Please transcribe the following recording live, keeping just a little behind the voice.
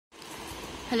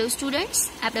Hello students,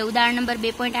 આપણે ઉદાહરણ number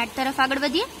 2.8 તરફ આગળ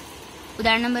વધીએ।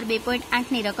 ઉદાહરણ નંબર 2.8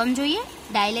 ની રકમ જોઈએ।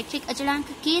 ડાઇલેક્ટ્રિક અચળાંક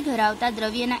K ધરાવતા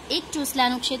દ્રવ્યના એક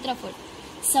ચોસલાનું ક્ષેત્રફળ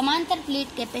સમાંતર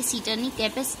પ્લેટ કેપેસિટરની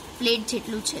પ્લેટ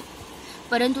જેટલું છે,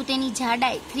 પરંતુ તેની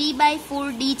જાડાઈ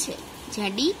 3/4D છે,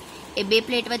 જ્યાં D એ બે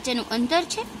પ્લેટ વચ્ચેનું અંતર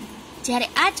છે। જ્યારે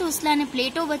આ ચોસલાને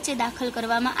પ્લેટો વચ્ચે દાખલ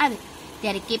કરવામાં આવે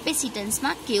ત્યારે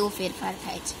કેપેસિટન્સમાં કેવો ફેરફાર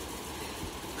થાય છે।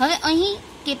 હવે અહીં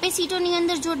કેપેસિટરની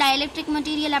અંદર જો ડાઇલેક્ટ્રિક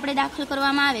મટીરિયલ આપણે દાખલ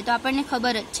કરવામાં આવે તો આપણને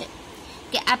ખબર જ છે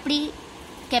કે આપણી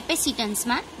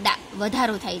કેપેસિટન્સમાં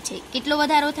વધારો થાય છે। કેટલો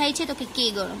વધારો થાય છે તો કે K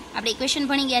ગણો। આપણે ઇક્વેશન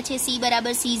ભણી ગયા છે C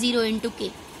 = C0 × K,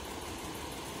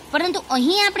 પરંતુ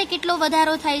અહીં આપણે કેટલો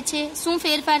વધારો થાય છે, શું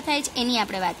ફેરફાર થાય છે એની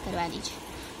આપણે વાત કરવાની છે।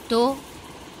 તો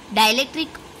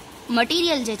ડાઇલેક્ટ્રિક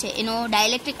મટીરિયલ જે છે એનો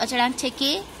ડાઇલેક્ટ્રિક અચળાંક છે K,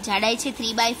 જાડાઈ છે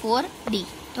 3/4D।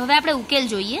 તો હવે આપણે ઉકેલ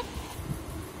જોઈએ।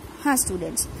 હા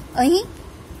સ્ટુડન્ટ્સ, અહીં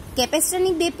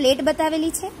કેપેસિટરની બે પ્લેટ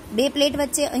બતાવેલી છે। બે પ્લેટ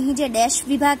વચ્ચે અહીં જે ડેશ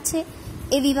વિભાગ છે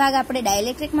એ વિભાગ આપણે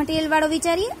ડાઇલેક્ટ્રિક મટીરિયલ વાળો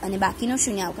વિચારીએ અને બાકીનો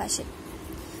શૂન્યાવકાશ છે।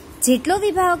 જેટલો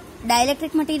વિભાગ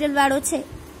ડાઇલેક્ટ્રિક મટીરિયલ વાળો છે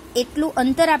એટલું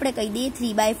અંતર આપણે કહી દઈએ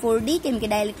 3/4D, કેમ કે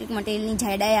ડાઇલેક્ટ્રિક મટીરિયલની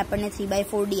જાડાઈ આપણને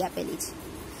 3/4D આપેલી છે।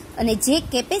 અને જે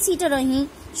કેપેસિટર અહીં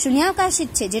શૂન્યાવકાશિત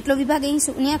છે, જેટલો વિભાગ અહીં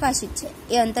શૂન્યાવકાશિત છે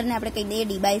એ અંતરને આપણે કહી દઈએ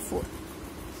D/4।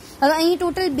 હવે અહીં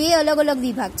ટોટલ બે અલગ અલગ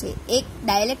વિભાગ છે, એક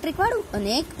ડાઇલેક્ટ્રિક વાળું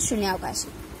અને એક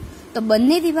શૂન્યાવકાશી। તો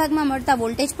બંને વિભાગમાં મળતા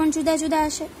વોલ્ટેજ પણ જુદા જુદા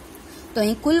હશે। તો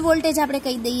અહીં કુલ વોલ્ટેજ આપણે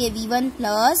કહી દઈએ V1 +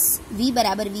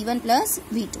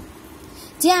 V2,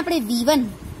 જે આપણે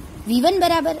V1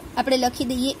 બરાબર આપણે લખી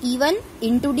દઈએ E1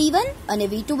 × D1 અને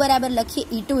V2 બરાબર લખીએ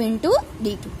E2 ×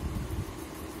 D2।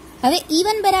 હવે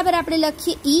E1 બરાબર આપણે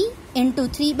લખીએ E ×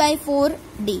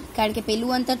 3/4D, કારણ કે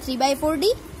પેલું અંતર 3/4D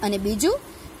અને બીજું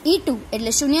E2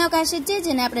 એટલે શૂન્યાવકાશિત છે,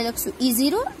 જેને આપણે લખશું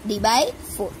E0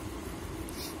 D/4।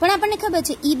 પણ આપણને ખબર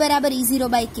છે E =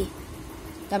 E0/K,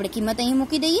 તો આપણે કિંમત અહીં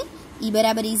મૂકી દઈએ। E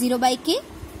 = E0/K,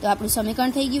 તો આપણું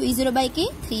સમીકરણ થઈ ગયું E0/K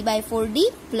 3/4D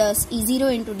 + E0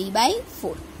 ×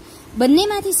 D/4।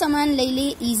 બંનેમાંથી સમાન લઈ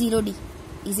લઈએ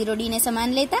E0D ને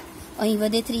સમાન લેતા અહીં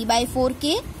વધે 3/4K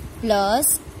 +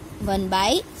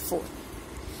 1/4।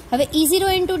 હવે E0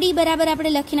 × D બરાબર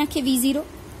આપણે લખી નાખીએ V0,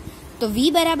 તો V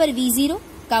 = V0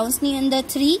 કૌંસની અંદર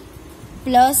 3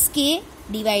 + K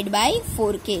 /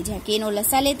 4K, જ્યાં K નો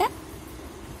લસા લેતા।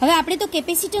 હવે આપણે તો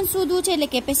કેપેસિટન્સ શોધવું છે, એટલે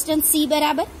કેપેસિટન્સ C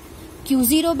બરાબર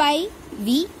Q0/V,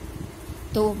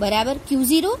 તો બરાબર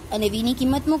Q0 અને V ની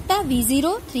કિંમત મૂકતા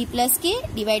V0 3 + K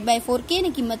 / 4K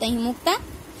ની કિંમત અહીં મૂકતા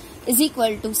 =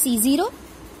 C0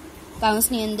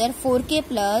 કૌંસની અંદર 4K /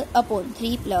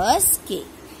 3 + K।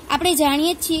 આપણે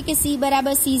જાણીએ છીએ કે C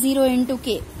 = C0 × K,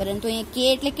 પરંતુ અહીંયા K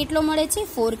એટલે કેટલો મળે છે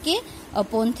 4K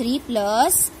 / 3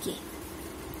 + K।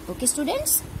 Okay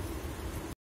students.